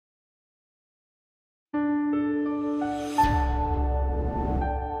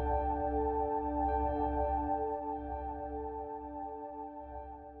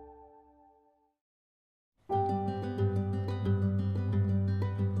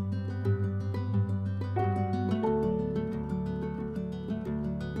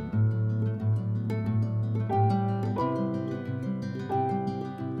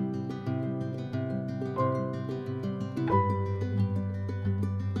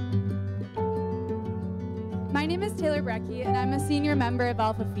My name is Taylor Brecky, and I'm a senior member of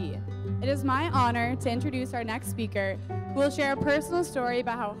Alpha Phi. It is my honor to introduce our next speaker, who will share a personal story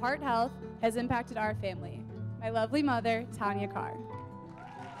about how heart health has impacted our family. My lovely mother, Tanya Carr.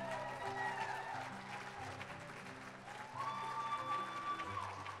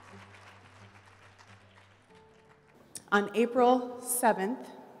 On April 7th,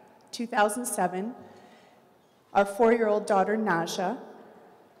 2007, our 4-year-old daughter, Naja,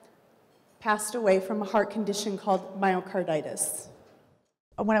 passed away from a heart condition called myocarditis.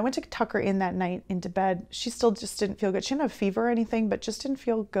 When I went to tuck her in that night into bed, she still just didn't feel good. She didn't have fever or anything, but just didn't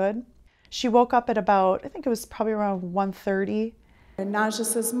feel good. She woke up at about, I think it was probably around 1:30. And Naja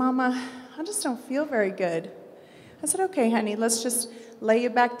says, "Mama, I just don't feel very good." I said, "Okay, honey, let's just lay you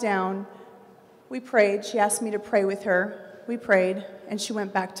back down." We prayed. She asked me to pray with her. We prayed, and she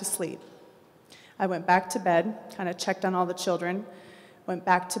went back to sleep. I went back to bed, kind of checked on all the children, went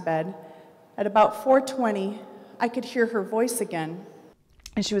back to bed. At about 4:20, I could hear her voice again.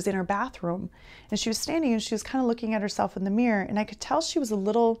 And she was in her bathroom, and she was standing, and she was kind of looking at herself in the mirror, and I could tell she was a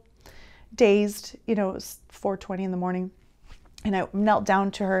little dazed. You know, it was 4:20 in the morning, and I knelt down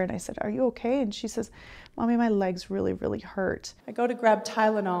to her, and I said, "Are you okay?" And she says, "Mommy, my legs really, really hurt." I go to grab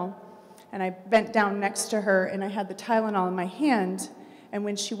Tylenol, and I bent down next to her, and I had the Tylenol in my hand, and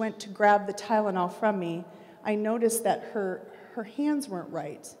when she went to grab the Tylenol from me, I noticed that her hands weren't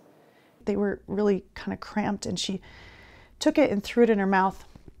right. They were really kind of cramped, and she took it and threw it in her mouth,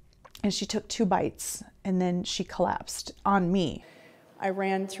 and she took 2 bites, and then she collapsed on me. I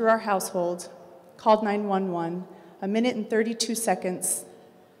ran through our household, called 911. A minute and 32 seconds,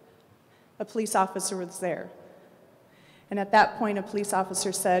 a police officer was there. And at that point, a police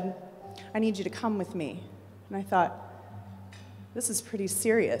officer said, "I need you to come with me." And I thought, this is pretty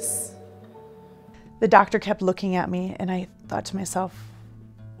serious. The doctor kept looking at me, and I thought to myself,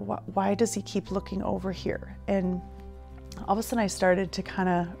 why does he keep looking over here? And all of a sudden I started to kind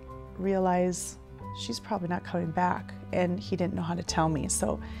of realize she's probably not coming back, and he didn't know how to tell me.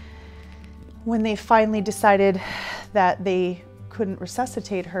 So when they finally decided that they couldn't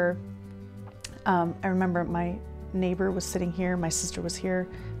resuscitate her, I remember my neighbor was sitting here, my sister was here,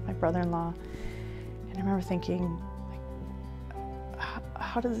 my brother-in-law, and I remember thinking, like,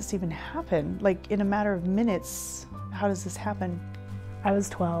 how does this even happen? Like, in a matter of minutes, how does this happen? I was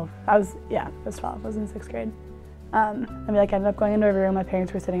 12. I was 12. I was in 6th grade. I ended up going into a room. My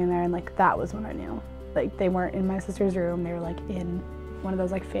parents were sitting in there, and that was when I knew. Like, they weren't in my sister's room. They were in one of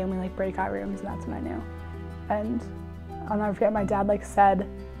those family breakout rooms, and that's when I knew. And I'll never forget, my dad said,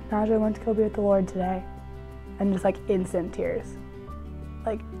 "Naja went to go be with the Lord today," and just instant tears.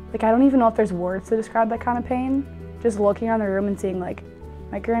 Like I don't even know if there's words to describe that kind of pain. Just looking around the room and seeing my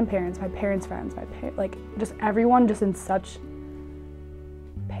grandparents, my parents' friends, just everyone just in such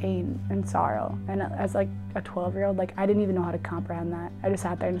pain and sorrow. And as a 12-year-old, I didn't even know how to comprehend that. I just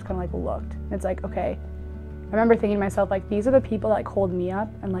sat there and just kind of looked. And it's okay. I remember thinking to myself, these are the people that hold me up,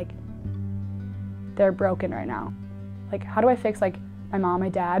 and they're broken right now. How do I fix my mom, my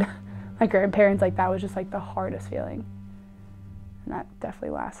dad, my grandparents? That was just the hardest feeling. And that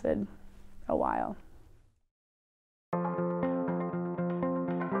definitely lasted a while.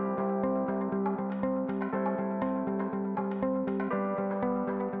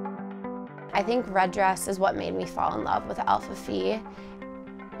 I think red dress is what made me fall in love with Alpha Phi.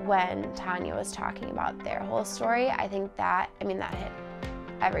 When Tanya was talking about their whole story, I think that hit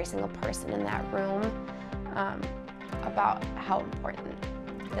every single person in that room about how important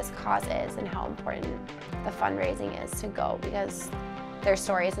this cause is and how important the fundraising is to go, because their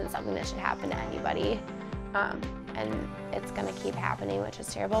story isn't something that should happen to anybody. And it's gonna keep happening, which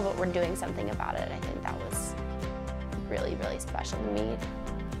is terrible, but we're doing something about it. I think that was really, really special to me.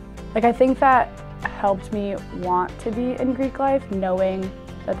 I think that helped me want to be in Greek life, knowing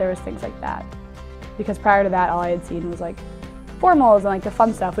that there was things like that. Because prior to that, all I had seen was formals and the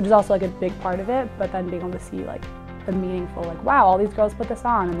fun stuff, which is also a big part of it, but then being able to see the meaningful, wow, all these girls put this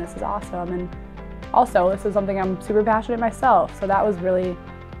on and this is awesome. And also, this is something I'm super passionate myself. So that was really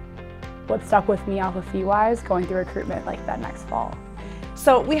what stuck with me Alpha Phi-wise, going through recruitment that next fall.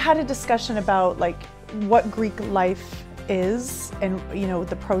 So we had a discussion about what Greek life is, and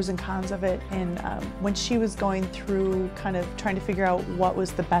the pros and cons of it. And when she was going through kind of trying to figure out what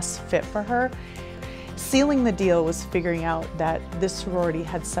was the best fit for her, sealing the deal was figuring out that this sorority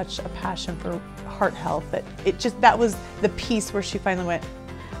had such a passion for heart health that that was the piece where she finally went,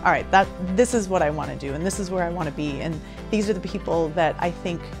 all right, this is what I want to do, and this is where I want to be, and these are the people that I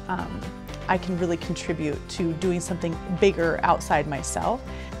think I can really contribute to doing something bigger outside myself.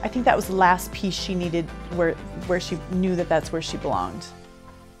 I think that was the last piece she needed where she knew that that's where she belonged.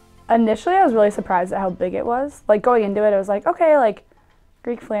 Initially, I was really surprised at how big it was. Like, going into it, I was like, okay, like,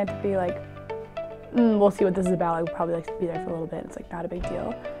 Greek philanthropy, like, we'll see what this is about. I would probably like to be there for a little bit. It's like not a big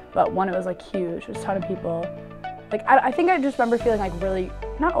deal. But one, it was like huge. There's a ton of people. Like, I think I just remember feeling like really,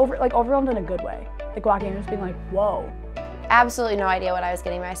 not overwhelmed in a good way. Like, walking in and just being like, whoa. Absolutely no idea what I was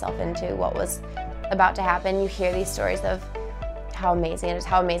getting myself into, what was about to happen. You hear these stories of how amazing it is,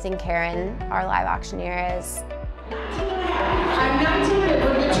 how amazing Karen, our live auctioneer, is. I'm 1900,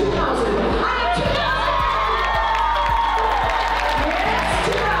 we'll get 2,000. I am 2,000. Yes,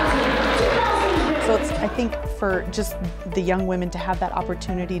 2,000. 2,000. So it's, I think, for just the young women to have that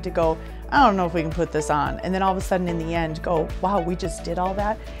opportunity to go, I don't know if we can put this on, and then all of a sudden in the end go, wow, we just did all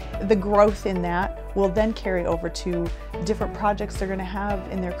that. The growth in that will then carry over to different projects they're going to have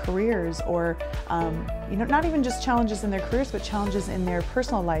in their careers, or you know, not even just challenges in their careers, but challenges in their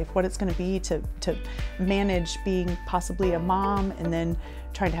personal life, what it's going to be to manage being possibly a mom and then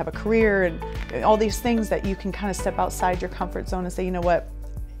trying to have a career, and all these things that you can kind of step outside your comfort zone and say, you know what,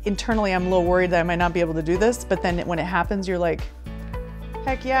 internally I'm a little worried that I might not be able to do this, but then when it happens, you're like,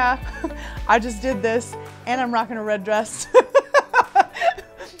 heck yeah, I just did this and I'm rocking a red dress.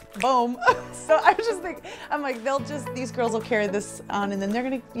 Boom. So I was just thinking, I'm like, these girls will carry this on, and then they're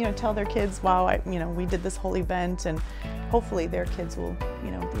gonna, you know, tell their kids, wow, we did this whole event, and hopefully their kids will,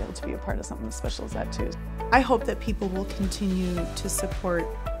 you know, be able to be a part of something as special as that too. I hope that people will continue to support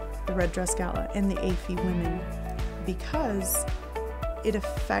the Red Dress Gala and the AFI women, because it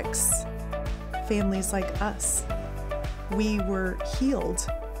affects families like us. We were healed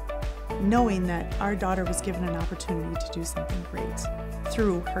knowing that our daughter was given an opportunity to do something great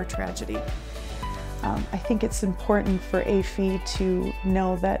through her tragedy. I think it's important for AFI to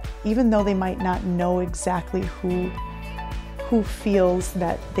know that even though they might not know exactly who feels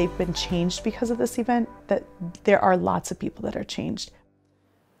that they've been changed because of this event, that there are lots of people that are changed.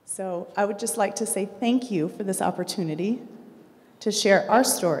 So I would just like to say thank you for this opportunity to share our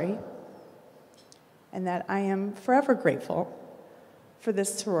story, and that I am forever grateful for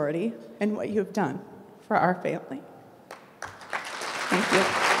this sorority and what you have done for our family. Thank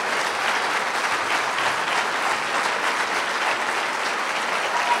you.